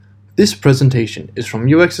This presentation is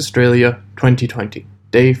from UX Australia 2020,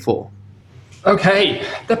 Day 4. Okay,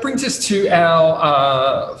 that brings us to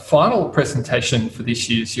our final presentation for this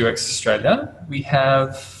year's UX Australia. We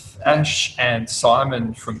have Ash and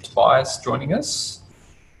Simon from Tobias joining us.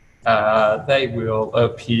 They will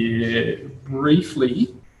appear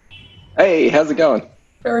briefly. Hey, how's it going?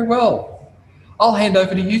 Very well. I'll hand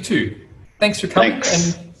over to you two. Thanks for coming.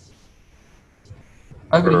 Thanks. And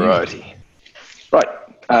over to you.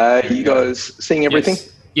 Right, you guys seeing everything?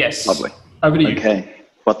 Yes. Lovely. Over to you. Okay.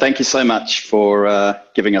 Well, thank you so much for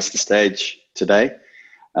giving us the stage today.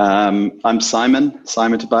 I'm Simon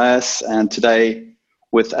Tobias, and today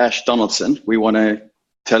with Ash Donaldson, we want to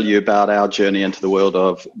tell you about our journey into the world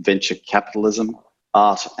of venture capitalism,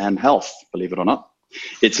 art, and health, believe it or not.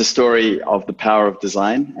 It's a story of the power of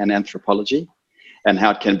design and anthropology and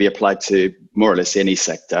how it can be applied to more or less any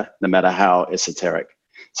sector, no matter how esoteric.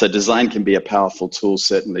 So design can be a powerful tool,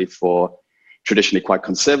 certainly for traditionally quite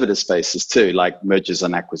conservative spaces too, like mergers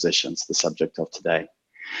and acquisitions, the subject of today.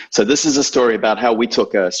 So this is a story about how we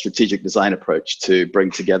took a strategic design approach to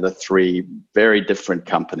bring together three very different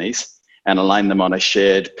companies and align them on a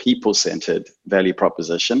shared people-centered value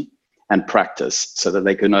proposition and practice so that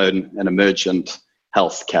they can own an emergent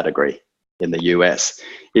health category in the US.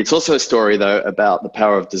 It's also a story, though, about the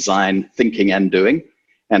power of design, thinking and doing,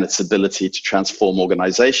 and its ability to transform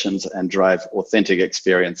organizations and drive authentic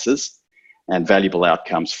experiences and valuable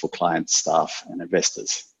outcomes for clients, staff, and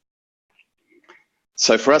investors.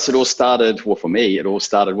 So for us, it all started, well, for me, it all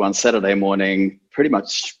started one Saturday morning, pretty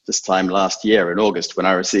much this time last year in August, when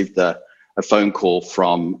I received a phone call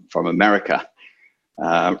from America,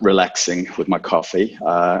 relaxing with my coffee.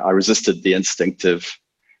 I resisted the instinctive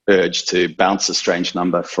urge to bounce a strange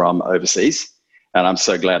number from overseas. And I'm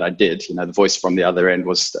so glad I did. You know, the voice from the other end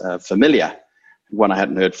was familiar, one I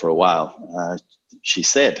hadn't heard for a while. She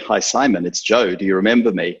said, "Hi, Simon, it's Joe. Do you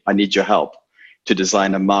remember me? I need your help to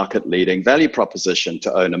design a market-leading value proposition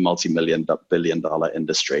to own a multi-billion-dollar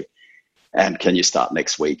industry. And can you start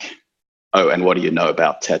next week? Oh, and what do you know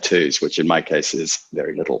about tattoos?" Which in my case is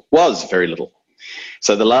was very little.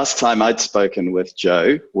 So the last time I'd spoken with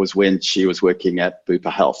Jo was when she was working at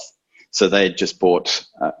Bupa Health. So they had just bought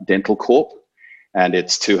Dental Corp and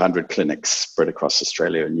its 200 clinics spread across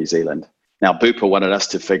Australia and New Zealand. Now, Bupa wanted us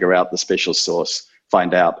to figure out the special sauce,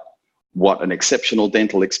 find out what an exceptional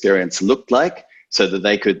dental experience looked like so that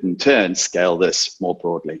they could in turn scale this more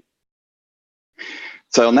broadly.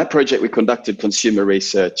 So on that project, we conducted consumer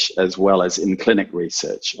research as well as in-clinic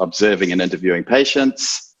research, observing and interviewing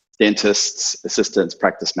patients, dentists, assistants,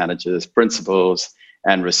 practice managers, principals,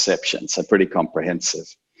 and reception. So pretty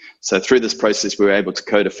comprehensive. So through this process, we were able to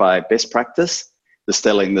codify best practice,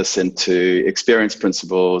 distilling this into experience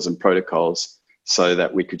principles and protocols so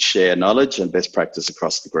that we could share knowledge and best practice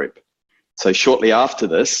across the group. So shortly after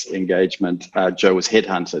this engagement, Jo was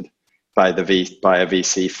headhunted by a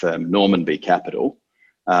VC firm, Normanby Capital,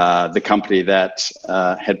 the company that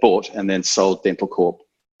had bought and then sold Dental Corp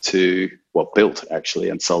built actually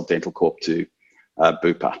and sold Dental Corp to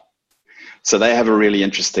Bupa. So they have a really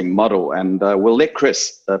interesting model, and we'll let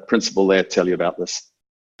Chris, the principal there, tell you about this.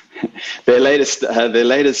 Their latest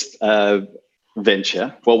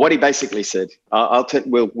venture. Well, what he basically said,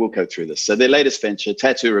 we'll go through this. So their latest venture,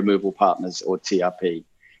 Tattoo Removal Partners, or TRP,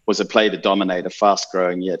 was a play to dominate a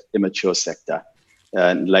fast-growing yet immature sector,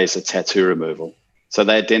 laser tattoo removal. So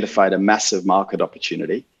they identified a massive market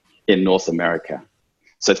opportunity in North America.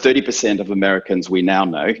 So 30% of Americans we now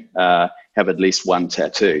know have at least one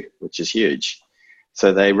tattoo, which is huge.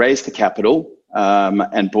 So they raised the capital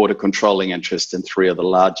and bought a controlling interest in three of the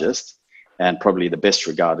largest and probably the best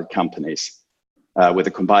regarded companies with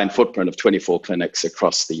a combined footprint of 24 clinics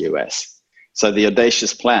across the US. So the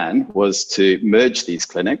audacious plan was to merge these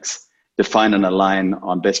clinics, define and align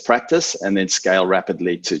on best practice, and then scale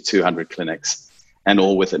rapidly to 200 clinics, and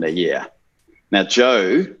all within a year. Now,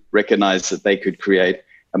 Jo recognized that they could create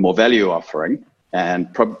a more value offering and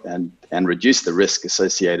reduce the risk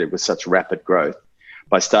associated with such rapid growth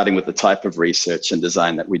by starting with the type of research and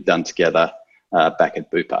design that we'd done together back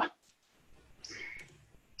at Bupa.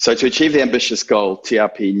 So to achieve the ambitious goal,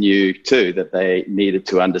 TRP knew too that they needed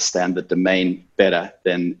to understand the domain better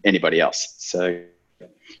than anybody else. So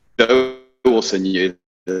Jo also knew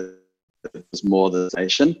that there was more than a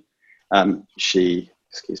nation.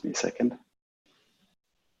 Excuse me a second.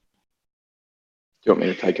 Do you want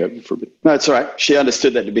me to take over for a bit? No, it's all right. She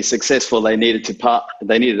understood that to be successful, they needed a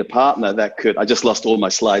partner that could, I just lost all my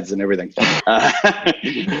slides and everything.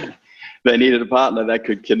 They needed a partner that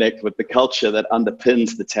could connect with the culture that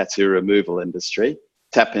underpins the tattoo removal industry,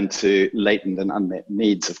 tap into latent and unmet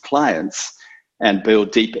needs of clients, and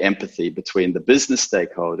build deep empathy between the business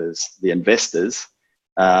stakeholders, the investors,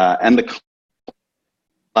 and the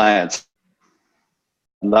clients,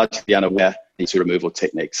 largely unaware of tattoo removal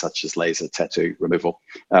techniques such as laser tattoo removal,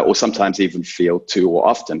 or sometimes even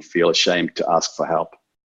often feel ashamed to ask for help.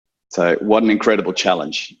 So what an incredible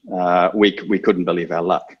challenge. We couldn't believe our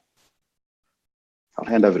luck. I'll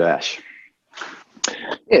hand over to Ash.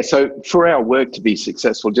 Yeah, so for our work to be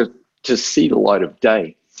successful, just to see the light of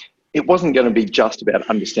day, it wasn't going to be just about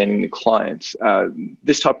understanding the clients.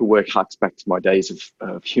 This type of work harks back to my days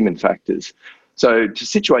of human factors. So to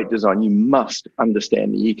situate design, you must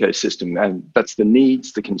understand the ecosystem, and that's the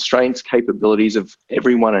needs, the constraints, capabilities of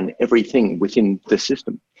everyone and everything within the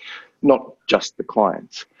system, not just the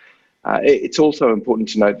clients. It's also important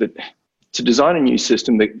to note that to design a new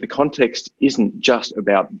system, the context isn't just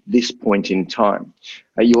about this point in time.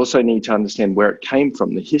 You also need to understand where it came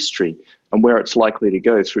from, the history, and where it's likely to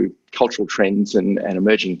go through cultural trends and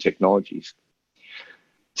emerging technologies.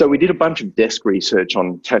 So we did a bunch of desk research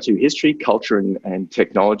on tattoo history, culture, and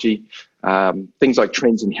technology, things like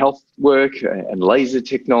trends in health work and laser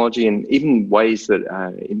technology, and even ways that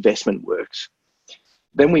investment works.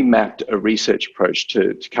 Then we mapped a research approach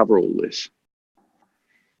to cover all this.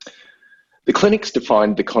 The clinics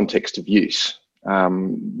defined the context of use.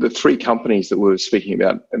 The three companies that we were speaking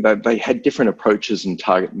about, they had different approaches and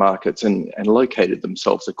target markets and located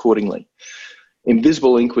themselves accordingly.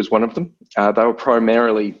 Invisible Ink was one of them. They were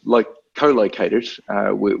primarily co-located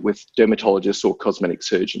with dermatologists or cosmetic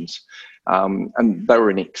surgeons, and they were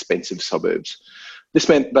in expensive suburbs. This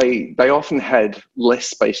meant they often had less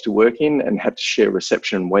space to work in and had to share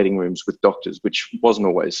reception and waiting rooms with doctors, which wasn't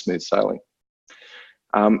always smooth sailing.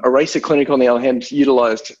 Eraser Clinic, on the other hand,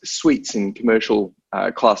 utilised suites in commercial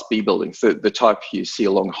Class B buildings, the type you see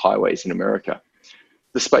along highways in America.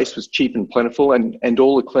 The space was cheap and plentiful, and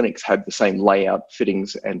all the clinics had the same layout,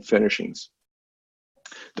 fittings, and furnishings.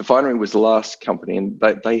 Definery was the last company, and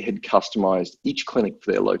they had customised each clinic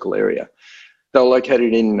for their local area. They were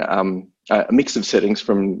located in a mix of settings,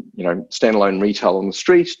 from standalone retail on the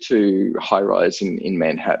street to high-rise in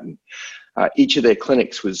Manhattan. Each of their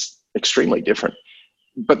clinics was extremely different,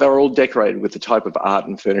 but they were all decorated with the type of art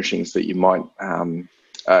and furnishings that you might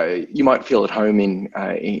feel at home in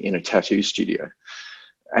a tattoo studio.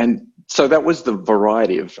 And so that was the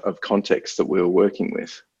variety of context that we were working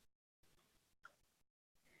with.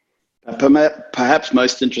 Perhaps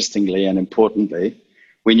most interestingly and importantly,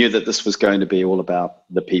 we knew that this was going to be all about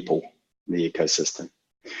the people, the ecosystem.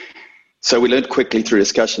 So we learned quickly through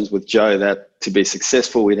discussions with Joe that to be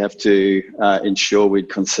successful, we'd have to ensure we'd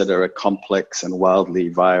consider a complex and wildly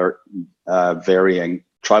varying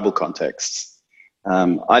tribal contexts.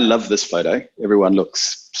 I love this photo. Everyone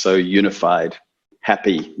looks so unified,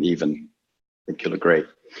 happy even. I think you'll agree.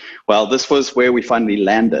 Well, this was where we finally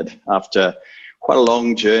landed after quite a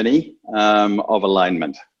long journey of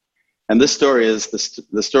alignment. And this story is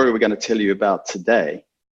the story we're going to tell you about today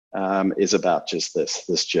is about just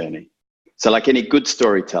this journey. So like any good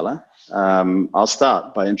storyteller, I'll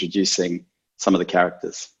start by introducing some of the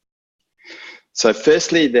characters. So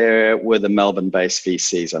firstly, there were the Melbourne-based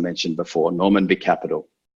VCs I mentioned before, Normanby Capital,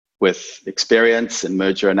 with experience in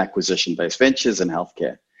merger and acquisition-based ventures and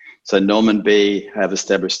healthcare. So Normanby have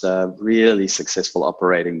established a really successful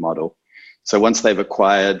operating model. So once they've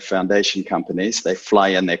acquired foundation companies, they fly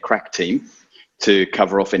in their crack team to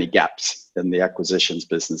cover off any gaps in the acquisitions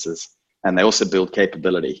businesses. And they also build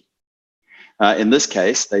capability. In this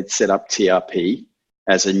case, they'd set up TRP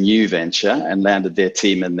as a new venture and landed their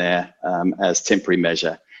team in there as temporary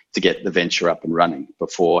measure to get the venture up and running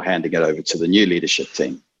before handing it over to the new leadership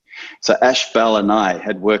team. So Ash, Bell, and I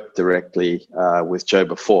had worked directly with Joe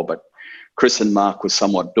before, but Chris and Mark were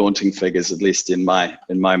somewhat daunting figures, at least in my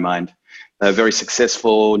mind. They're very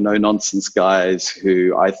successful, no-nonsense guys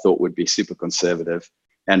who I thought would be super conservative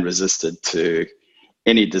and resisted to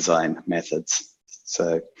any design methods.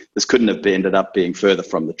 So this couldn't have ended up being further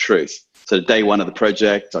from the truth. So day one of the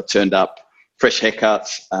project, I turned up, fresh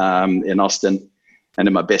haircuts in Austin, and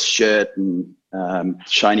in my best shirt and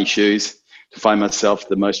shiny shoes, to find myself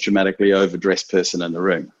the most dramatically overdressed person in the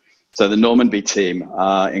room. So the Normanby team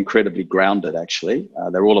are incredibly grounded, actually.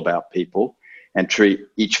 They're all about people and treat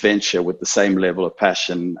each venture with the same level of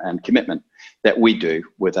passion and commitment that we do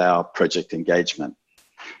with our project engagement.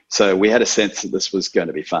 So we had a sense that this was going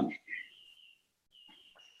to be fun.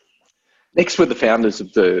 Next were the founders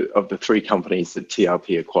of the three companies that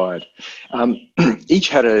TRP acquired. Each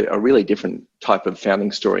had a really different type of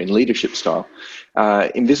founding story and leadership style.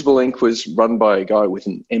 Invisible Ink was run by a guy with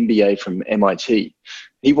an MBA from MIT.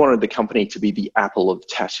 He wanted the company to be the Apple of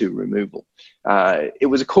tattoo removal. It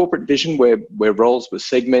was a corporate vision where roles were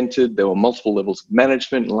segmented. There were multiple levels of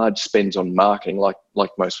management and large spends on marketing, like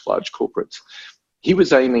most large corporates. He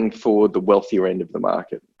was aiming for the wealthier end of the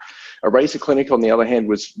market. A razor clinic, on the other hand,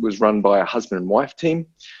 was run by a husband and wife team.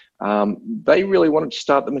 They really wanted to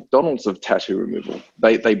start the McDonald's of tattoo removal.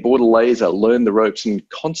 They bought a laser, learned the ropes, and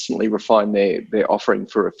constantly refined their offering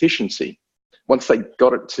for efficiency. Once they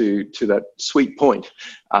got it to that sweet point,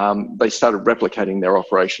 they started replicating their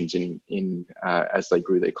operations as they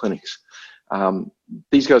grew their clinics.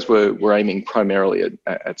 These guys were aiming primarily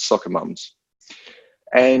at soccer mums.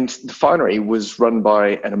 And the Finery was run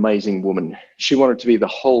by an amazing woman. She wanted to be the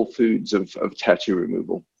Whole Foods of tattoo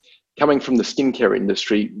removal. Coming from the skincare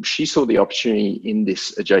industry, she saw the opportunity in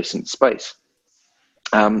this adjacent space.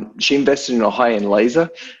 She invested in a high-end laser,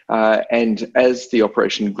 and as the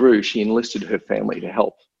operation grew, she enlisted her family to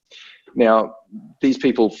help. Now, these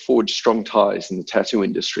people forged strong ties in the tattoo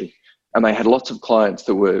industry, and they had lots of clients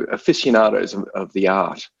that were aficionados of the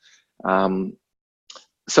art.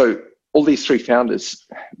 So all these three founders,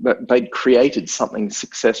 they'd created something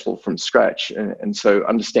successful from scratch, and so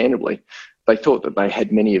understandably, they thought that they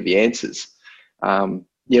had many of the answers.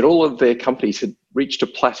 Yet all of their companies had reached a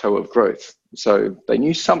plateau of growth, so they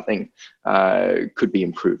knew something could be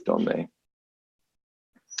improved on there.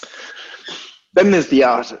 Then there's the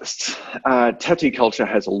artists. Tattoo culture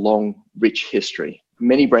has a long, rich history,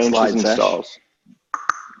 many branches and styles.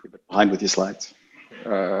 Behind with your slides.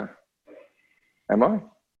 Am I?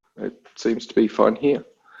 It seems to be fine here.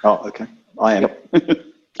 Oh, okay. I am. Yep.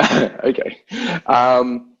 Okay.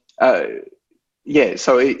 Yeah.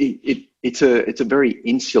 So it's a very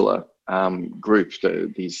insular group.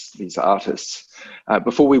 These artists.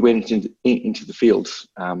 Before we went into the field,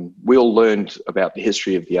 we all learned about the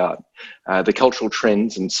history of the art, the cultural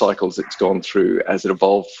trends and cycles it's gone through as it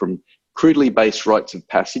evolved from crudely based rites of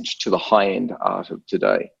passage to the high-end art of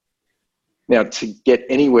today. Now, to get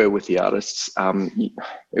anywhere with the artists,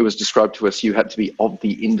 it was described to us you had to be of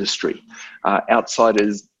the industry.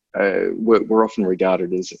 Outsiders were often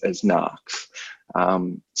regarded as narcs.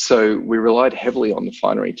 So we relied heavily on the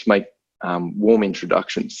Finery to make warm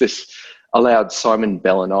introductions. This allowed Simon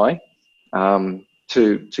Bell and I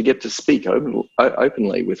to get to speak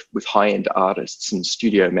openly with high-end artists and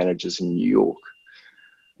studio managers in New York.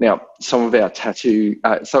 Now, some of our team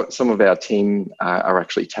are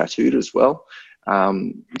actually tattooed as well.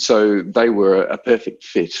 So they were a perfect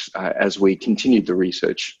fit as we continued the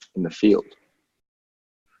research in the field.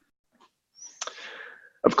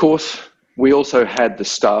 Of course, we also had the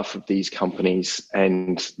staff of these companies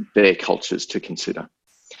and their cultures to consider.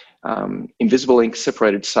 Invisible Ink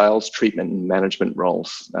separated sales, treatment, and management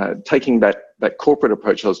roles. Taking that corporate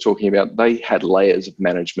approach I was talking about, they had layers of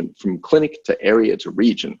management from clinic to area to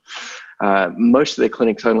region. Most of their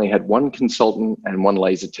clinics only had one consultant and one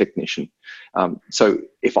laser technician. So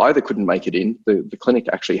if either couldn't make it in, the clinic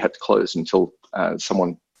actually had to close until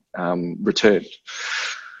someone returned.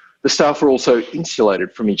 The staff were also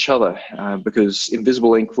insulated from each other because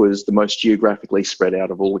Invisible Ink was the most geographically spread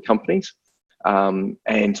out of all the companies.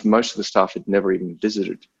 And most of the staff had never even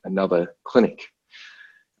visited another clinic.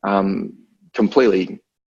 Completely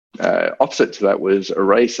opposite to that was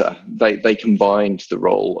Eraser. They combined the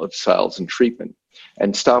role of sales and treatment,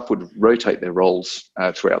 and staff would rotate their roles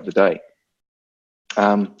throughout the day.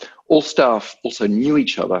 All staff also knew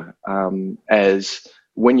each other, as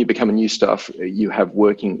when you become a new staff, you have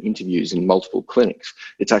working interviews in multiple clinics.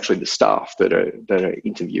 It's actually the staff that are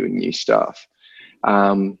interviewing new staff.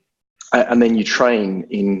 And then you train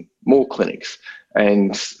in more clinics,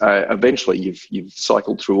 and eventually you've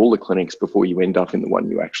cycled through all the clinics before you end up in the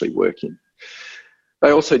one you actually work in.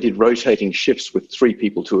 They also did rotating shifts with 3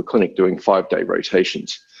 people to a clinic doing 5-day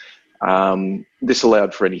rotations. This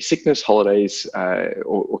allowed for any sickness, holidays,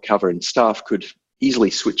 or cover, and staff could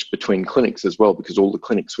easily switch between clinics as well because all the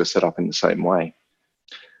clinics were set up in the same way.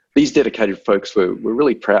 These dedicated folks were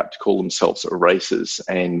really proud to call themselves Erasers,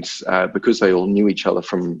 and because they all knew each other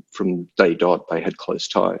from day dot, they had close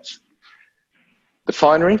ties. The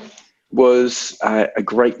Finery was a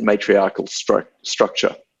great matriarchal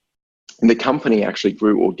structure. And the company actually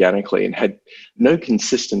grew organically and had no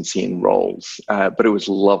consistency in roles, but it was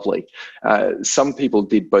lovely. Some people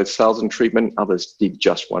did both sales and treatment, others did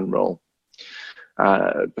just one role.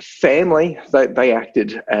 The family, they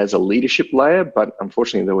acted as a leadership layer, but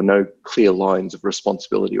unfortunately there were no clear lines of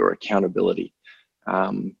responsibility or accountability.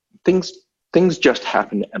 Things just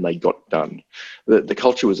happened and they got done. The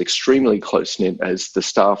culture was extremely close-knit as the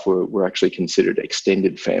staff were actually considered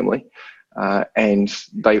extended family, and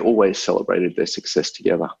they always celebrated their success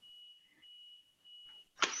together.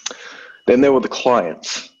 Then there were the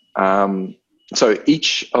clients. So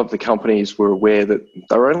each of the companies were aware that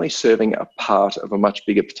they were only serving a part of a much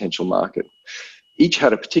bigger potential market. Each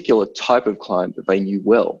had a particular type of client that they knew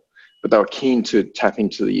well, but they were keen to tap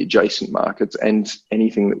into the adjacent markets and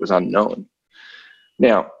anything that was unknown.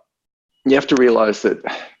 Now, you have to realize that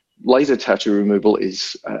laser tattoo removal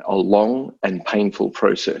is a long and painful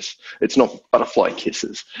process. It's not butterfly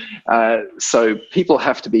kisses. So people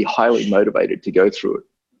have to be highly motivated to go through it.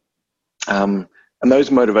 And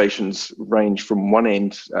those motivations range from one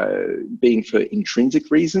end being for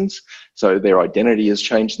intrinsic reasons. So their identity has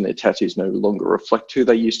changed and their tattoos no longer reflect who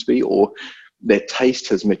they used to be, or their taste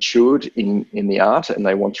has matured in the art and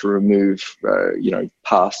they want to remove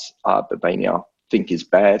past art that they now think is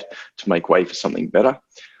bad to make way for something better.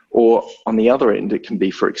 Or on the other end, it can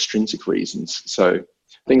be for extrinsic reasons. So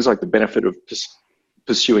things like the benefit of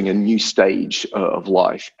pursuing a new stage of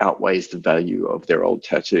life outweighs the value of their old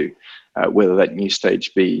tattoo, whether that new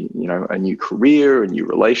stage be, a new career, a new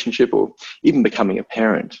relationship, or even becoming a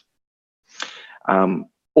parent.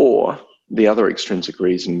 Or the other extrinsic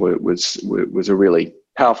reason was a really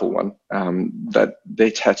powerful one, that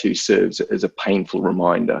their tattoo serves as a painful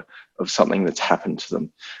reminder of something that's happened to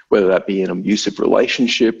them, whether that be an abusive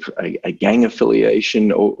relationship, a gang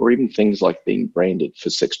affiliation, or even things like being branded for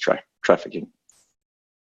sex trafficking.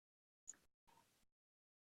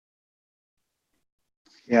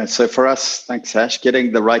 Yeah, so for us, thanks Ash,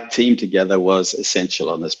 getting the right team together was essential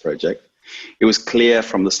on this project. It was clear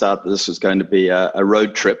from the start that this was going to be a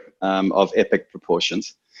road trip of epic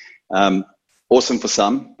proportions. Awesome for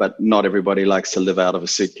some, but not everybody likes to live out of a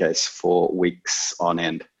suitcase for weeks on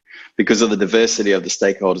end. Because of the diversity of the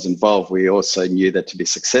stakeholders involved, we also knew that to be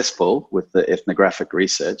successful with the ethnographic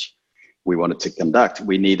research we wanted to conduct,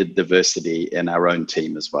 we needed diversity in our own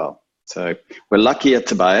team as well. So we're lucky at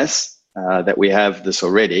Tobias that we have this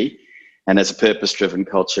already. And as a purpose-driven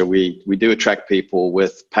culture, we do attract people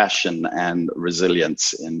with passion and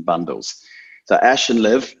resilience in bundles. So Ash and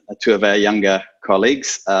Liv, two of our younger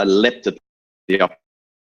colleagues, leapt at the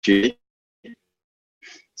opportunity.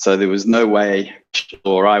 So there was no way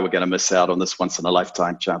or I were going to miss out on this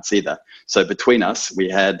once-in-a-lifetime chance either. So between us, we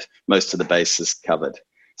had most of the bases covered.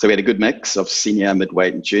 So we had a good mix of senior,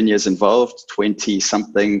 midweight, and juniors involved,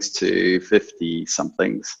 20-somethings to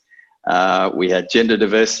 50-somethings. We had gender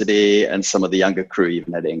diversity, and some of the younger crew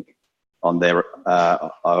even had ink on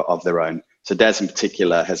of their own. So Daz in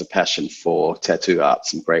particular has a passion for tattoo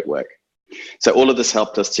arts and great work. So all of this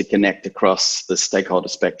helped us to connect across the stakeholder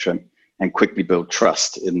spectrum and quickly build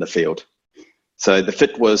trust in the field. So the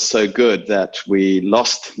fit was so good that we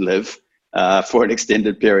lost Liv for an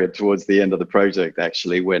extended period towards the end of the project,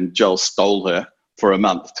 actually, when Joel stole her for a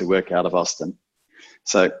month to work out of Austin.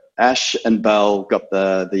 So Ash and Belle got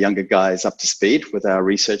the younger guys up to speed with our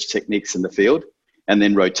research techniques in the field, and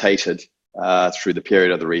then rotated through the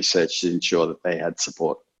period of the research to ensure that they had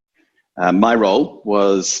support. My role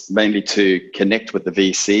was mainly to connect with the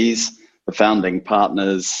VCs, the founding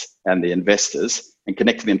partners, and the investors, and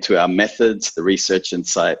connect them to our methods, the research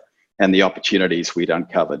insight, and the opportunities we'd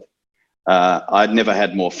uncovered. I'd never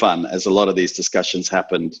had more fun, as a lot of these discussions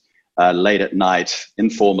happened late at night,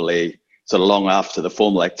 informally, sort of long after the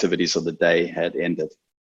formal activities of the day had ended.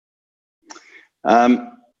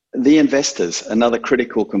 The investors, another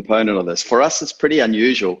critical component of this. For us, it's pretty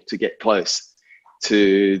unusual to get close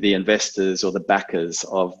to the investors or the backers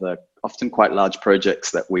of the often quite large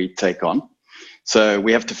projects that we take on. So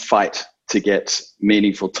we have to fight to get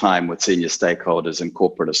meaningful time with senior stakeholders in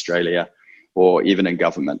corporate Australia or even in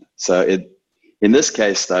government. So in this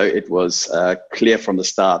case, though, it was clear from the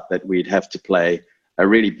start that we'd have to play a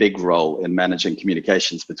really big role in managing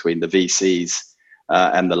communications between the VCs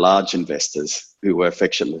and the large investors who were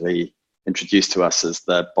affectionately introduced to us as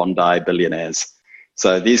the Bondi billionaires.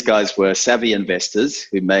 So these guys were savvy investors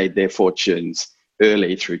who made their fortunes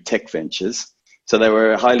early through tech ventures. So they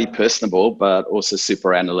were highly personable, but also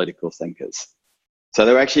super analytical thinkers. So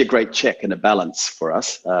they were actually a great check and a balance for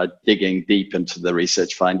us, digging deep into the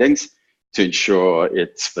research findings to ensure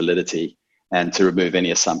its validity and to remove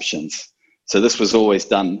any assumptions. So this was always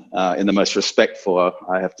done in the most respectful,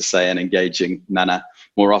 I have to say, and engaging manner,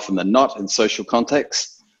 more often than not in social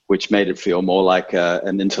contexts, which made it feel more like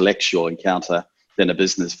an intellectual encounter than a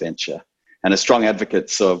business venture. And as strong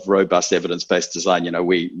advocates of robust evidence-based design,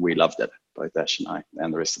 we loved it, both Ash and I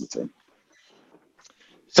and the rest of the team.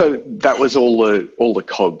 So that was all the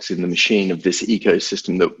cogs in the machine of this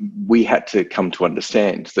ecosystem that we had to come to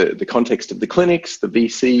understand. The context of the clinics, the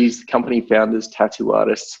VCs, the company founders, tattoo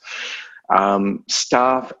artists,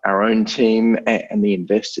 staff, our own team, and the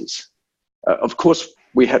investors. Of course,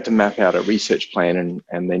 we had to map out a research plan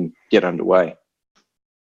and then get underway.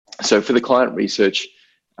 So for the client research,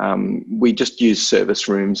 we just used service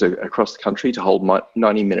rooms across the country to hold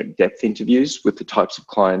 90-minute depth interviews with the types of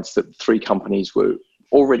clients that 3 companies were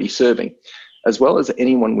already serving, as well as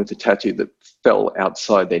anyone with a tattoo that fell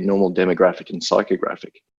outside their normal demographic and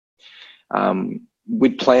psychographic.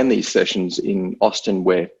 We'd plan these sessions in Austin,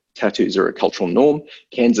 where tattoos are a cultural norm,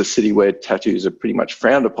 Kansas City, where tattoos are pretty much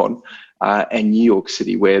frowned upon, and New York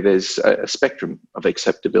City, where there's a spectrum of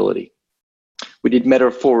acceptability. We did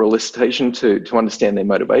metaphor elicitation to understand their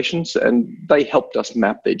motivations, and they helped us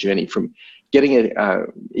map their journey from getting it,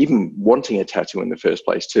 even wanting a tattoo in the first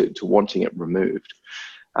place, to wanting it removed.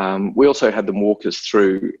 We also had them walk us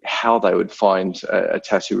through how they would find a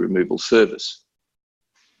tattoo removal service.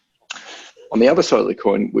 On the other side of the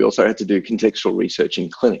coin, we also had to do contextual research in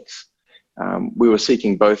clinics. We were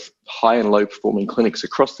seeking both high and low performing clinics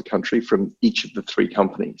across the country from each of the 3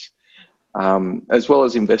 companies, as well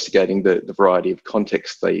as investigating the variety of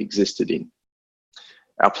contexts they existed in.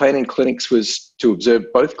 Our plan in clinics was to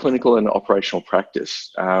observe both clinical and operational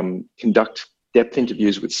practice, conduct depth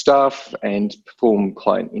interviews with staff, and perform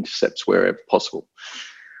client intercepts wherever possible.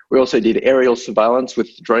 We also did aerial surveillance with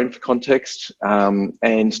drone for context,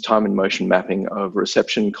 and time and motion mapping of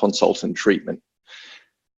reception, consult, and treatment.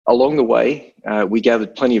 Along the way, we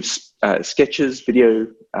gathered plenty of sketches, video,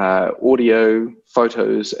 audio,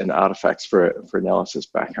 photos, and artifacts for analysis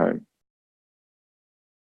back home.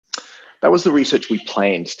 That was the research we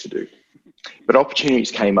planned to do, but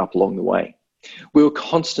opportunities came up along the way. We were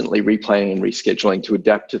constantly replanning and rescheduling to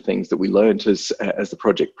adapt to things that we learned as the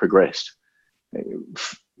project progressed.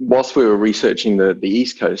 Whilst we were researching the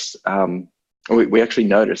East Coast, we actually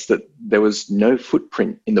noticed that there was no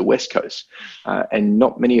footprint in the West Coast, and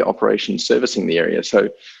not many operations servicing the area. So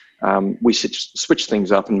we switched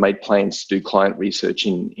things up and made plans to do client research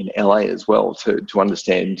in LA as well to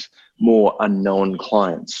understand more unknown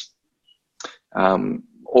clients.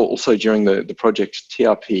 Also during the project,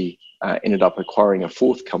 TRP ended up acquiring a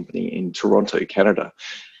 4th company in Toronto, Canada.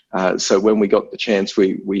 So when we got the chance,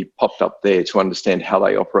 we popped up there to understand how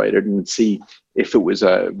they operated and see if it was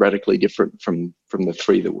radically different from the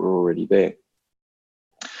 3 that were already there.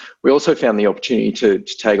 We also found the opportunity to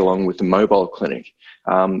tag along with the mobile clinic.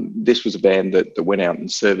 This was a band that went out and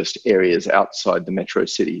serviced areas outside the metro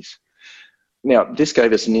cities. Now, this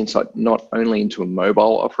gave us an insight not only into a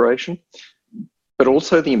mobile operation, but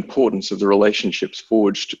also the importance of the relationships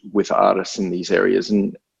forged with artists in these areas,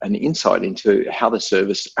 and an insight into how the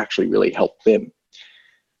service actually really helped them.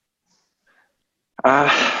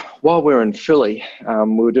 While we were in Philly,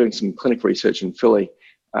 we were doing some clinic research in Philly.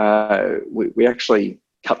 We actually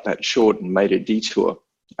cut that short and made a detour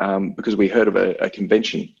because we heard of a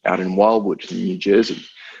convention out in Wildwood, in New Jersey.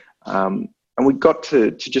 And we got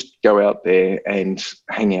to just go out there and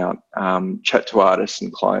hang out, chat to artists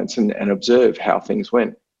and clients, and observe how things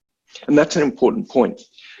went. And that's an important point.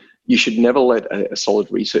 You should never let a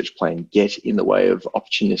solid research plan get in the way of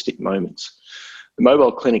opportunistic moments. The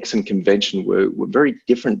mobile clinics and convention were very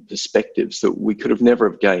different perspectives that we could have never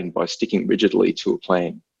have gained by sticking rigidly to a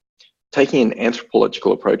plan. Taking an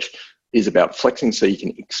anthropological approach is about flexing so you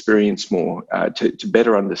can experience more, to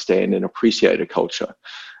better understand and appreciate a culture.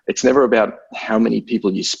 It's never about how many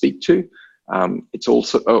people you speak to. It's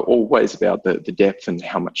also always about the depth and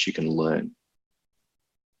how much you can learn.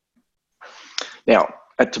 Now,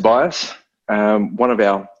 at Tobias, one of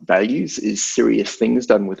our values is serious things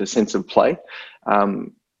done with a sense of play.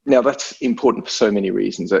 Now, that's important for so many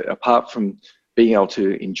reasons. Apart from being able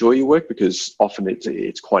to enjoy your work, because often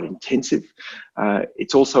it's quite intensive,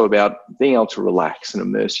 it's also about being able to relax and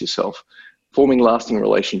immerse yourself, forming lasting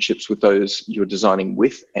relationships with those you're designing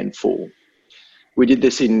with and for. We did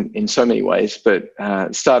this in so many ways, but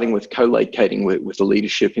starting with co-locating with the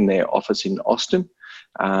leadership in their office in Austin.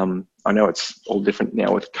 I know it's all different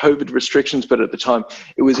now with COVID restrictions, but at the time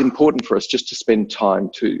it was important for us just to spend time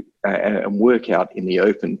to and work out in the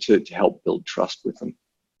open to help build trust with them.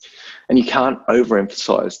 And you can't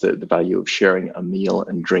overemphasize the value of sharing a meal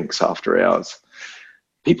and drinks after hours.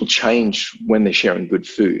 People change when they're sharing good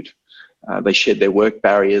food. They shed their work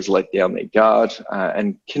barriers, let down their guard,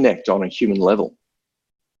 and connect on a human level.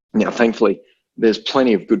 Now, thankfully, there's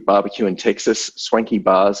plenty of good barbecue in Texas, swanky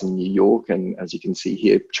bars in New York, and as you can see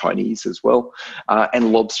here, Chinese as well,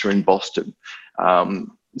 and lobster in Boston.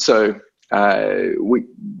 So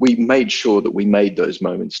we made sure that we made those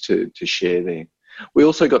moments to share there. We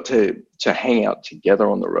also got to hang out together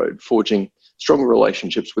on the road, forging stronger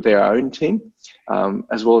relationships with our own team,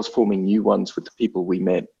 as well as forming new ones with the people we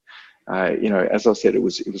met. As I said, it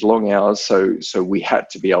was long hours, so we had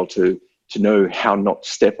to be able to know how not to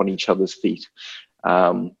step on each other's feet.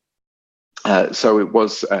 So it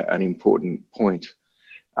was an important point.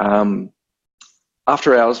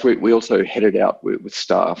 After hours, we also headed out with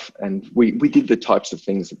staff, and we did the types of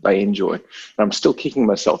things that they enjoy. And I'm still kicking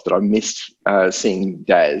myself that I missed seeing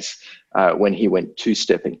Daz when he went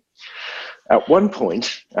two-stepping. At one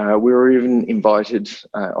point, we were even invited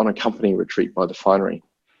on a company retreat by the Finery.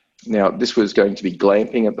 Now, this was going to be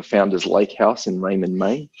glamping at the Founders Lake House in Raymond,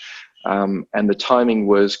 Maine. And the timing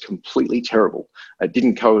was completely terrible. It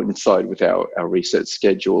didn't coincide with our research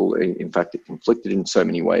schedule. In fact, it conflicted in so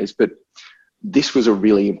many ways, but this was a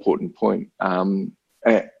really important point.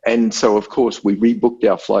 And so, of course, we rebooked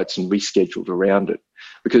our flights and rescheduled around it,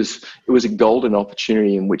 because it was a golden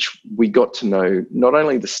opportunity in which we got to know not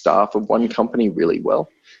only the staff of one company really well,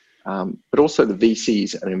 but also the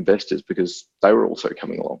VCs and investors, because they were also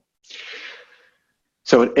coming along.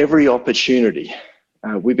 So at every opportunity,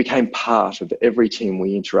 we became part of every team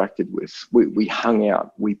we interacted with. We hung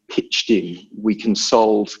out, we pitched in, we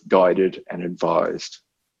consoled, guided, and advised.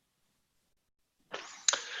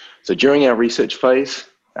 So during our research phase,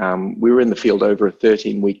 we were in the field over a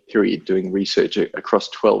 13-week period doing research across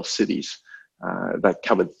 12 cities. That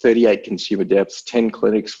covered 38 consumer depths, 10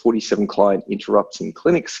 clinics, 47 client interrupts in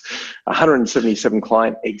clinics, 177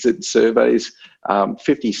 client exit surveys,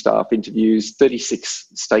 50 staff interviews, 36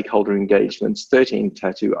 stakeholder engagements, 13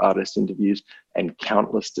 tattoo artist interviews, and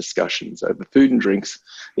countless discussions over food and drinks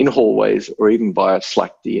in hallways or even via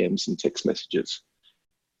Slack DMs and text messages.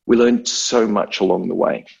 We learned so much along the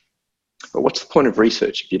way. But what's the point of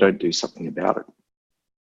research if you don't do something about it?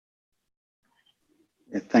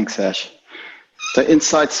 Yeah, thanks, Ash. So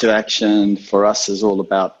insights to action for us is all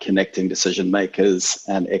about connecting decision makers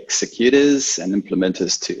and executors and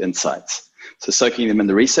implementers to insights. So soaking them in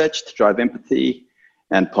the research to drive empathy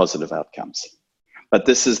and positive outcomes. But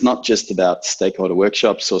this is not just about stakeholder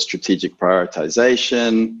workshops or strategic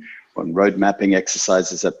prioritization or road mapping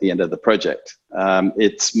exercises at the end of the project.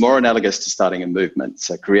 It's more analogous to starting a movement,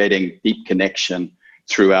 so creating deep connection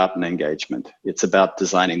throughout an engagement. It's about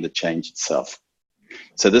designing the change itself.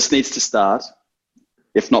 So this needs to start,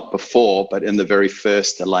 if not before, but in the very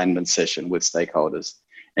first alignment session with stakeholders,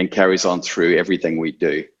 and carries on through everything we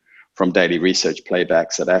do, from daily research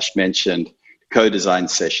playbacks that Ash mentioned, co-design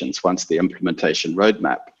sessions once the implementation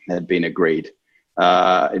roadmap had been agreed.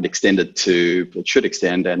 It should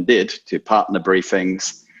extend and did to partner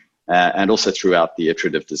briefings and also throughout the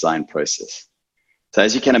iterative design process. So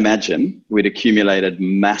as you can imagine, we'd accumulated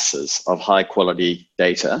masses of high quality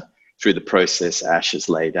data through the process Ash has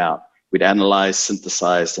laid out. We'd analyzed,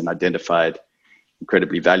 synthesized, and identified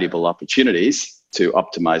incredibly valuable opportunities to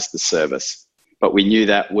optimize the service. But we knew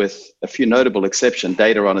that with a few notable exceptions,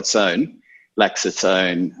 data on its own lacks its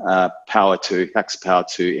own power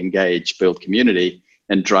to engage, build community,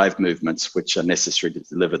 and drive movements which are necessary to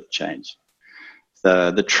deliver the change.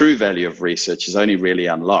 The true value of research is only really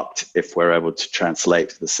unlocked if we're able to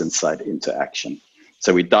translate this insight into action.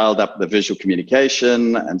 So we dialed up the visual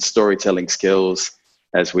communication and storytelling skills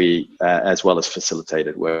as well as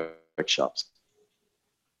facilitated workshops.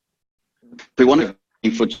 If we want to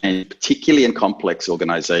meaningful change, particularly in complex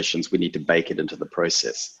organizations, we need to bake it into the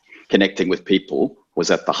process. Connecting with people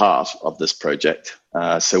was at the heart of this project.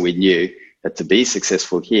 So we knew that to be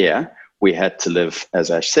successful here, we had to live, as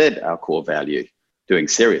Ash said, our core value, doing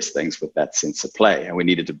serious things with that sense of play. And we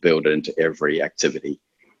needed to build it into every activity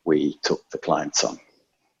we took the clients on.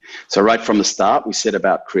 So right from the start, we set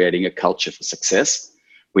about creating a culture for success.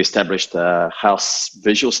 We established a house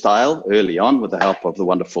visual style early on with the help of the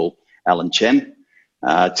wonderful Alan Chen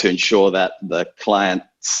to ensure that the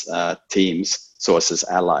client's teams saw us as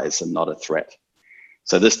allies and not a threat.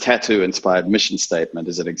 So this tattoo-inspired mission statement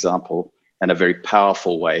is an example and a very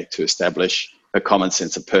powerful way to establish a common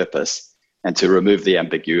sense of purpose and to remove the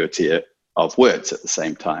ambiguity of words at the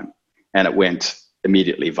same time. And it went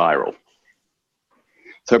immediately viral.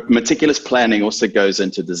 So meticulous planning also goes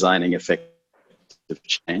into designing effective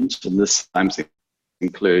change, and this sometimes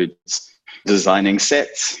includes designing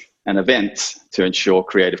sets and events to ensure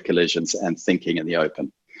creative collisions and thinking in the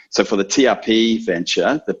open. So for the TRP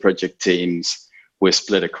venture, the project teams were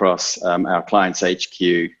split across our client's HQ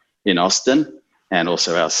in Austin and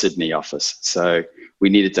also our Sydney office. So we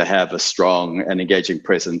needed to have a strong and engaging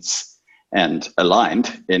presence and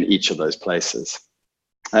aligned in each of those places.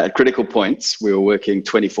 At critical points, we were working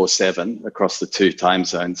 24/7 across the 2 time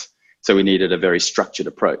zones. So we needed a very structured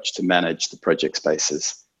approach to manage the project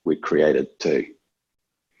spaces we created too.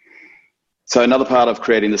 So another part of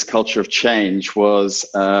creating this culture of change was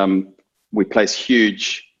we placed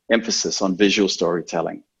huge emphasis on visual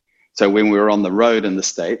storytelling. So when we were on the road in the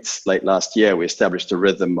States late last year, we established a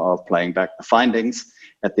rhythm of playing back the findings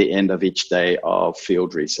at the end of each day of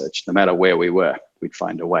field research. No matter where we were, we'd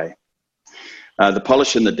find a way. The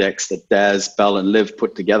polish in the decks that Daz, Bell, and Liv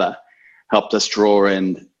put together helped us draw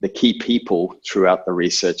in the key people throughout the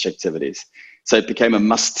research activities. So it became a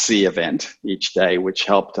must-see event each day, which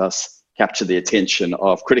helped us capture the attention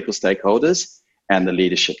of critical stakeholders and the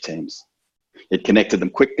leadership teams. It connected them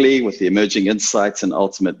quickly with the emerging insights and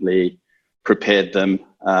ultimately prepared them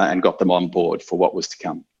and got them on board for what was to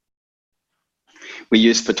come. We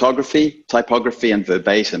used photography, typography, and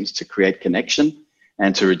verbatims to create connection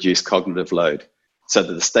and to reduce cognitive load so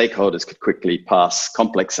that the stakeholders could quickly pass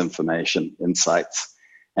complex information, insights,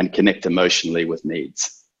 and connect emotionally with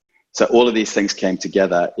needs. So all of these things came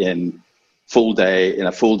together in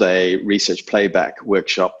a full day research playback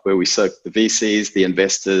workshop where we soaked the VCs, the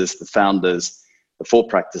investors, the founders, the full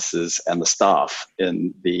practices, and the staff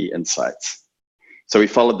in the insights. So we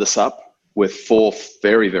followed this up with 4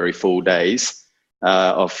 very, very full days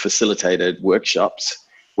of facilitated workshops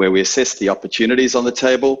where we assessed the opportunities on the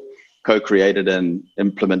table, co-created an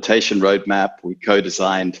implementation roadmap, we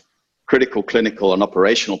co-designed critical clinical and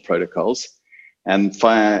operational protocols, and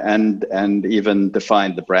even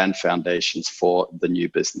defined the brand foundations for the new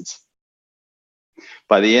business.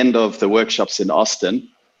 By the end of the workshops in Austin,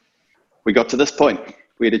 we got to this point.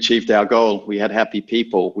 We had achieved our goal. We had happy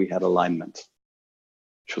people. We had alignment,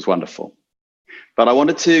 which was wonderful. But I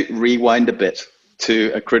wanted to rewind a bit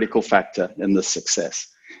to a critical factor in this success,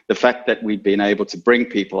 the fact that we'd been able to bring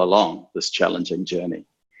people along this challenging journey.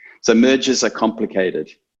 So mergers are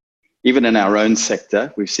complicated. Even in our own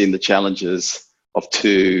sector, we've seen the challenges of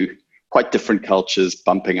 2 quite different cultures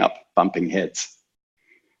bumping heads.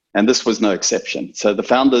 And this was no exception. So the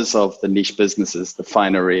founders of the niche businesses, the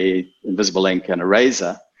Finery, Invisible Ink, and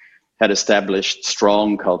Eraser, had established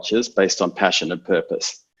strong cultures based on passion and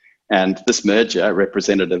purpose. And this merger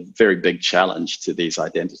represented a very big challenge to these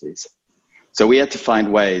identities. So we had to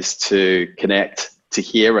find ways to connect, to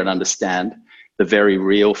hear and understand the very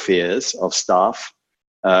real fears of staff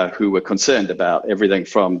who were concerned about everything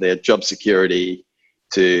from their job security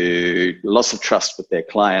to loss of trust with their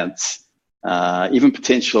clients, even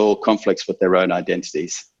potential conflicts with their own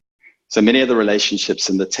identities. So many of the relationships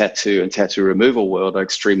in the tattoo and tattoo removal world are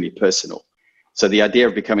extremely personal. So the idea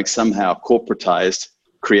of becoming somehow corporatized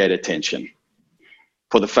created tension.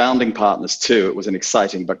 For the founding partners too, it was an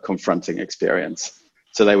exciting but confronting experience.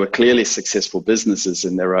 So they were clearly successful businesses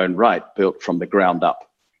in their own right, built from the ground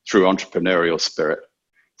up through entrepreneurial spirit.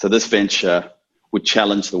 So this venture would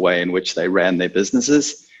challenge the way in which they ran their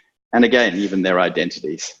businesses and again, even their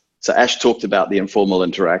identities. So Ash talked about the informal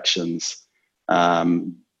interactions,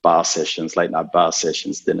 bar sessions, late night bar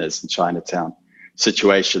sessions, dinners in Chinatown,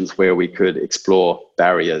 situations where we could explore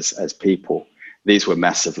barriers as people. These were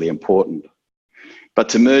massively important. But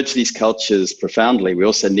to merge these cultures profoundly, we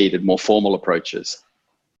also needed more formal approaches.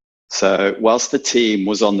 So whilst the team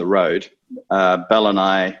was on the road, Belle and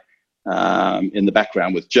I, in the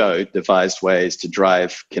background with Joe, devised ways to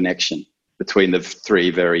drive connection between the 3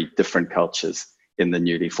 very different cultures in the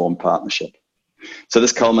newly formed partnership. So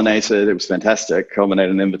this culminated, it was fantastic,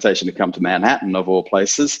 culminated an invitation to come to Manhattan, of all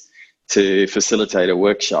places, to facilitate a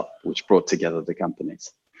workshop which brought together the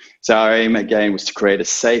companies. So our aim again was to create a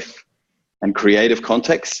safe and creative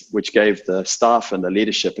context, which gave the staff and the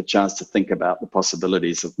leadership a chance to think about the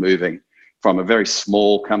possibilities of moving from a very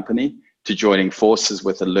small company to joining forces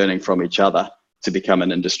with and learning from each other to become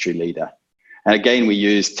an industry leader. And again, we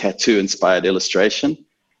used tattoo-inspired illustration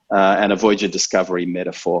and a Voyager Discovery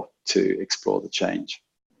metaphor to explore the change.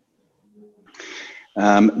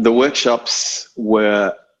 The workshops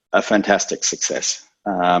were a fantastic success.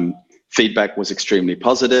 Feedback was extremely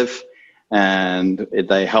positive, and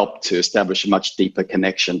they helped to establish a much deeper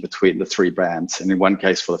connection between the 3 brands, and in one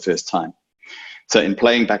case for the first time. So in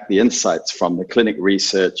playing back the insights from the clinic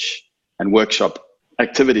research and workshop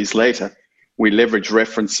activities later, we leveraged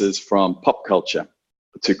references from pop culture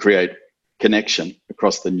to create connection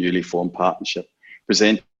across the newly formed partnership,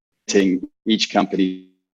 presenting each company's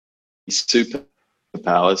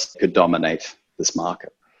superpowers could dominate this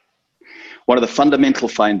market. One of the fundamental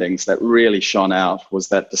findings that really shone out was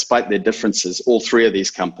that despite their differences, all 3 of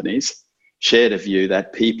these companies shared a view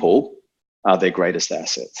that people are their greatest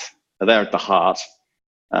assets. They're at the heart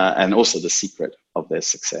and also the secret of their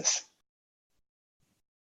success.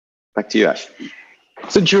 Back to you, Ash.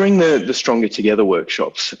 So during the Stronger Together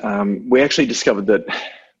workshops, we actually discovered that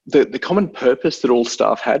the common purpose that all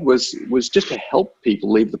staff had was just to help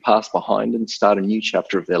people leave the past behind and start a new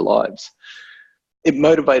chapter of their lives. It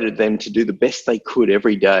motivated them to do the best they could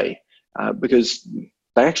every day because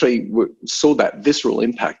they actually saw that visceral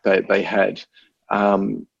impact they had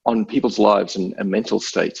on people's lives and mental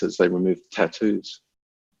states as they removed the tattoos.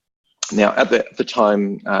 Now, at the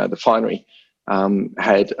time, the Finery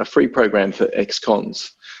had a free program for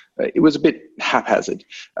ex-cons. It was a bit haphazard,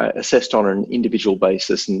 assessed on an individual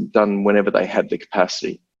basis and done whenever they had the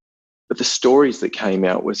capacity. But the stories that came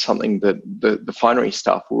out was something that the Finery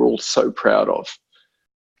staff were all so proud of.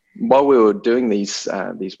 While we were doing these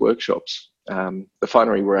workshops, the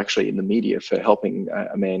Finery were actually in the media for helping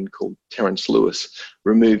a man called Terence Lewis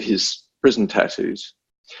remove his prison tattoos.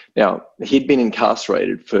 Now, he'd been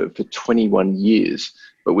incarcerated for 21 years,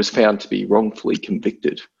 but was found to be wrongfully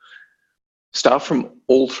convicted. Staff from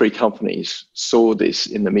all three companies saw this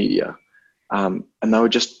in the media, and they were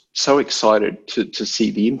just so excited to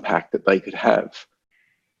see the impact that they could have.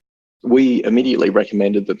 We immediately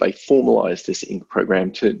recommended that they formalise this ink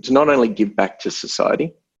program to not only give back to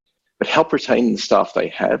society, but help retain the staff they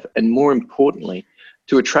have, and more importantly,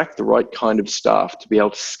 to attract the right kind of staff to be able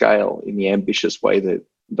to scale in the ambitious way that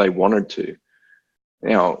they wanted to.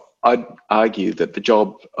 Now, I'd argue that the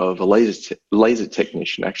job of a laser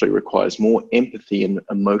technician actually requires more empathy and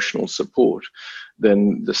emotional support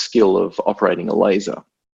than the skill of operating a laser.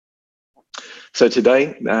 So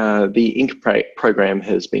today, the Ink program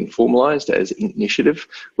has been formalised as Inknitiative,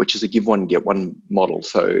 which is a give one, get one model.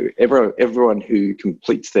 So everyone who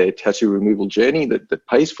completes their tattoo removal journey that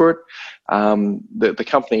pays for it, the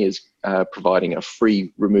company is providing a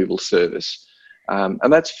free removal service.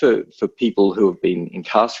 And that's for people who have been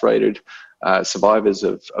incarcerated, survivors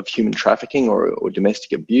of human trafficking or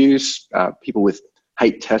domestic abuse, people with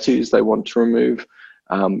hate tattoos they want to remove,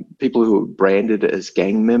 people who are branded as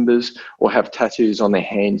gang members or have tattoos on their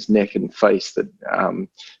hands, neck and face that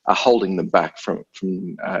are holding them back from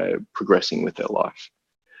progressing with their life.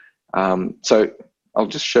 So I'll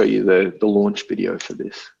just show you the launch video for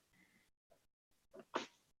this.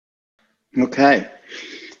 Okay.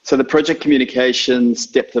 So the project communications,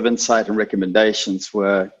 depth of insight and recommendations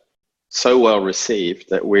were so well received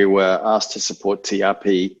that we were asked to support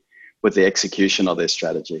TRP with the execution of their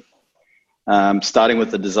strategy. Starting with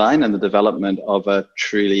the design and the development of a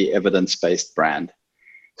truly evidence-based brand.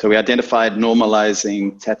 So we identified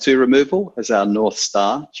normalizing tattoo removal as our North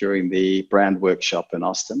Star during the brand workshop in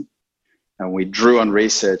Austin. And we drew on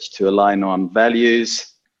research to align on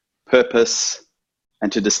values, purpose,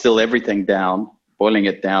 and to distill everything down, boiling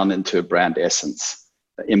it down into a brand essence,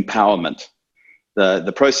 empowerment.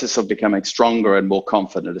 The process of becoming stronger and more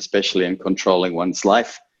confident, especially in controlling one's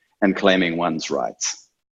life and claiming one's rights.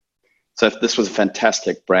 So this was a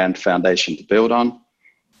fantastic brand foundation to build on.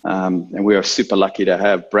 And we are super lucky to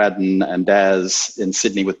have Braden and Daz in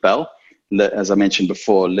Sydney with Bell. As I mentioned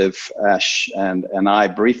before, Liv, Ash, and I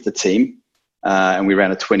briefed the team, and we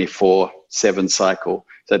ran a 24/7 cycle.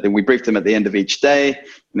 So then we briefed them at the end of each day,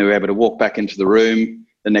 and they were able to walk back into the room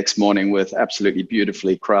the next morning with absolutely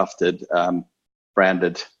beautifully crafted,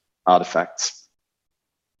 branded artifacts.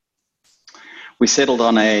 We settled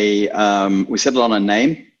on a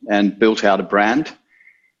name and built out a brand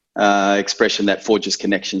expression that forges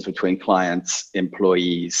connections between clients,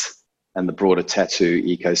 employees, and the broader tattoo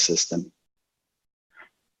ecosystem.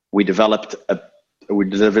 We developed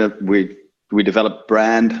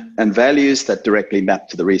brand and values that directly map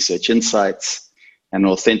to the research insights and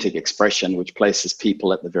authentic expression, which places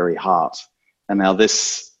people at the very heart. And now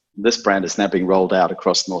this brand is now being rolled out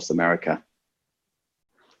across North America.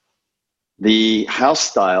 The house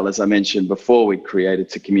style, as I mentioned before, we created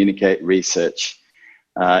to communicate research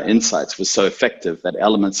insights was so effective that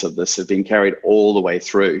elements of this have been carried all the way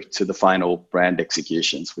through to the final brand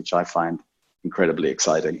executions, which I find incredibly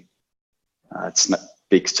exciting. It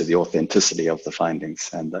speaks to the authenticity of the findings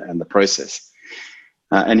and the process.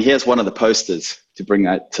 And here's one of the posters to bring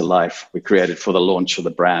that to life we created for the launch of the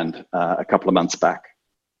brand a couple of months back.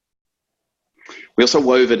 We also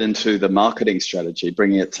wove it into the marketing strategy,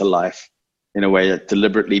 bringing it to life in a way that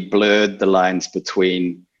deliberately blurred the lines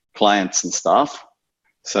between clients and staff.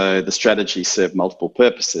 So the strategy served multiple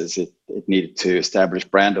purposes. It needed to establish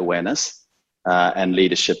brand awareness and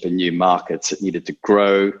leadership in new markets. It needed to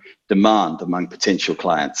grow demand among potential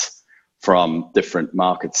clients from different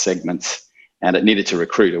market segments. And it needed to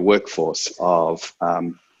recruit a workforce of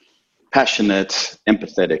passionate,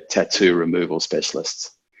 empathetic tattoo removal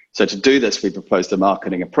specialists. So to do this, we proposed a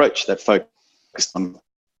marketing approach that focused on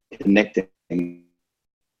connecting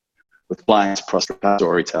with clients, prospect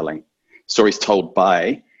storytelling, stories told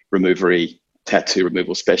by tattoo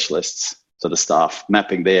removal specialists, so the staff,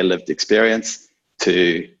 mapping their lived experience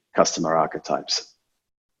to customer archetypes.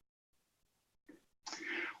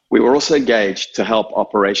 We were also engaged to help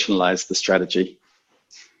operationalize the strategy.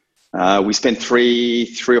 We spent three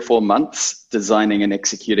or 4 months designing and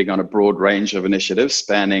executing on a broad range of initiatives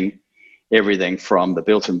spanning everything from the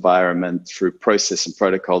built environment through process and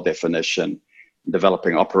protocol definition,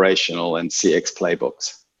 developing operational and CX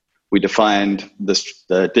playbooks. We defined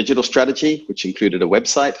the digital strategy, which included a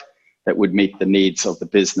website that would meet the needs of the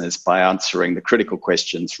business by answering the critical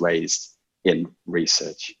questions raised in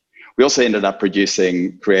research. We also ended up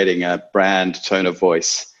creating a brand, tone of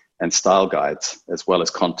voice, and style guides, as well as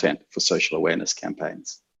content for social awareness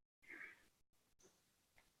campaigns.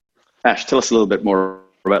 Ash, tell us a little bit more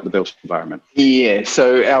about the built environment. Yeah,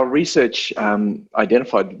 so our research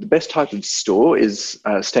identified that the best type of store is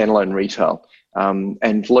standalone retail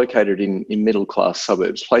and located in middle-class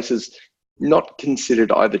suburbs, places not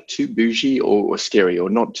considered either too bougie or scary, or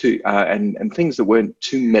not too, and things that weren't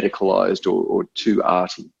too medicalized or too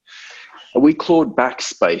arty. We clawed back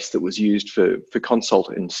space that was used for consult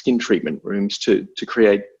and skin treatment rooms to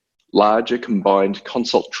create larger combined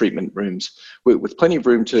consult treatment rooms with plenty of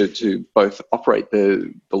room to both operate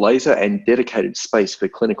the laser and dedicated space for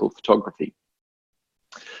clinical photography.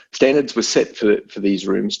 Standards were set for these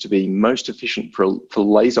rooms to be most efficient for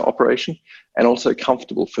laser operation and also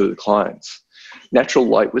comfortable for the clients. Natural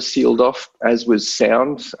light was sealed off, as was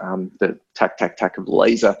sound. The tack, tack, tack of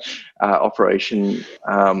laser operation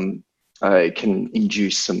can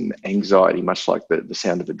induce some anxiety, much like the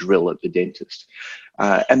sound of a drill at the dentist.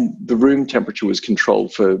 And the room temperature was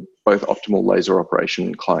controlled for both optimal laser operation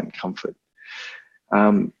and client comfort.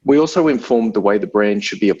 We also informed the way the brand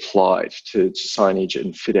should be applied to signage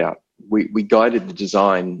and fit out. We guided the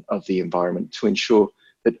design of the environment to ensure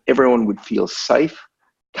that everyone would feel safe,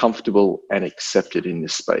 comfortable, and accepted in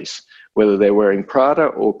this space, whether they're wearing Prada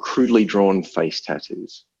or crudely drawn face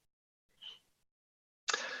tattoos.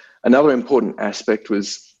 Another important aspect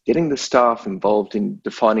was getting the staff involved in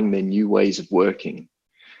defining their new ways of working.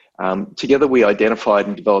 Together, we identified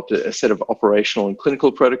and developed a set of operational and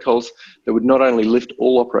clinical protocols that would not only lift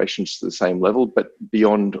all operations to the same level, but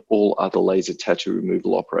beyond all other laser tattoo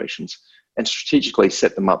removal operations, and strategically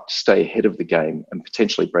set them up to stay ahead of the game and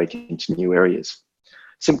potentially break into new areas.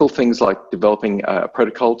 Simple things like developing a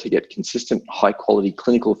protocol to get consistent, high-quality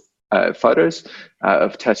clinical photos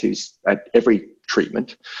of tattoos at every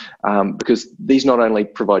treatment, because these not only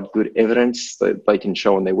provide good evidence that they can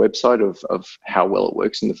show on their website of how well it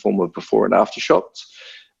works in the form of before and after shots,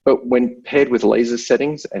 but when paired with laser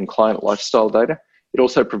settings and client lifestyle data, it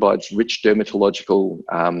also provides rich dermatological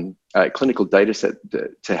clinical data set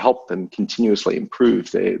to help them continuously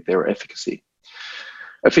improve their efficacy.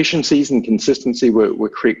 Efficiencies and consistency were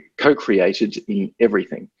co-created in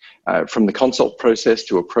everything, from the consult process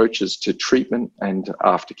to approaches to treatment and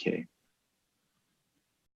aftercare.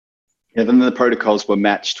 Yeah, then the protocols were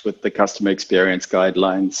matched with the customer experience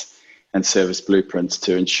guidelines and service blueprints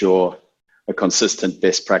to ensure a consistent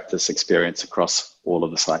best practice experience across all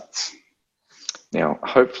of the sites. Now,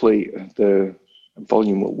 hopefully the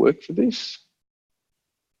volume will work for this.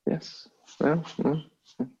 Yes. Well,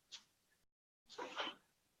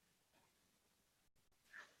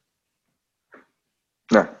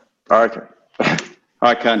 no. Okay.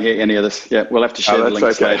 I can't hear any of this. Yeah, we'll have to share the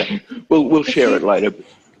links later. We'll share it later.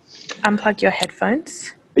 Unplug your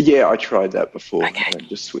headphones. Yeah, I tried that before. Okay. I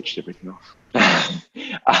just switched everything off.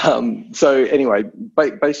 So anyway,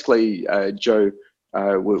 basically, Joe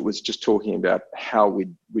was just talking about how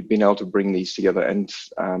we'd been able to bring these together, and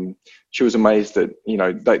she was amazed that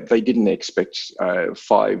they didn't expect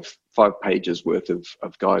five pages worth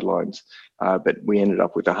of guidelines, but we ended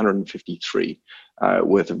up with 153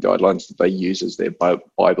 worth of guidelines that they use as their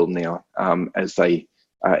Bible now as they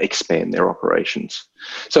expand their operations.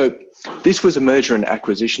 So this was a merger and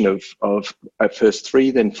acquisition of at first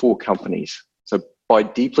 3, then 4 companies. So by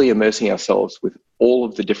deeply immersing ourselves with all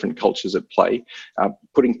of the different cultures at play,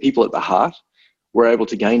 putting people at the heart, we're able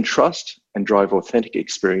to gain trust and drive authentic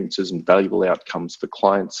experiences and valuable outcomes for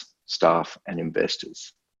clients, staff, and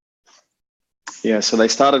investors. Yeah, so they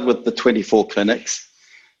started with the 24 clinics.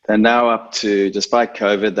 They're now up to, despite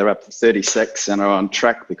COVID, they're up to 36 and are on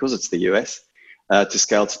track, because it's the US, to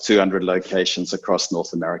scale to 200 locations across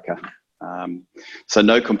North America. So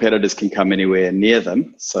no competitors can come anywhere near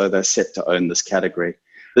them, so they're set to own this category.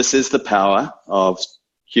 This is the power of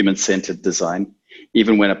human-centered design,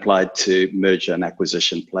 even when applied to merger and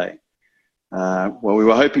acquisition play. Well, we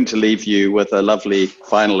were hoping to leave you with a lovely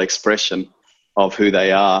final expression of who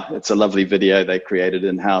they are. It's a lovely video they created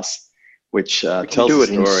in-house, which tells the story. Do it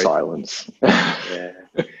in silence. Yeah.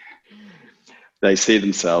 They see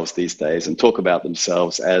themselves these days and talk about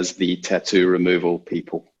themselves as the tattoo removal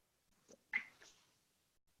people.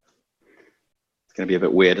 It's going to be a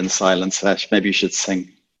bit weird in silence, Ash. Maybe you should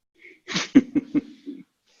sing.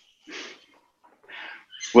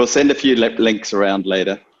 We'll send a few links around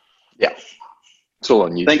later. Yeah, it's all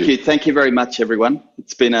on YouTube. Thank you. Thank you very much, everyone.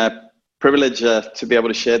 It's been a privilege to be able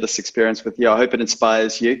to share this experience with you. I hope it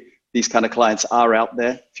inspires you. These kind of clients are out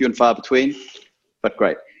there, few and far between, but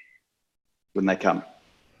great when they come.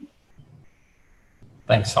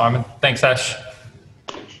 Thanks, Simon. Thanks, Ash.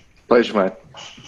 Pleasure, mate.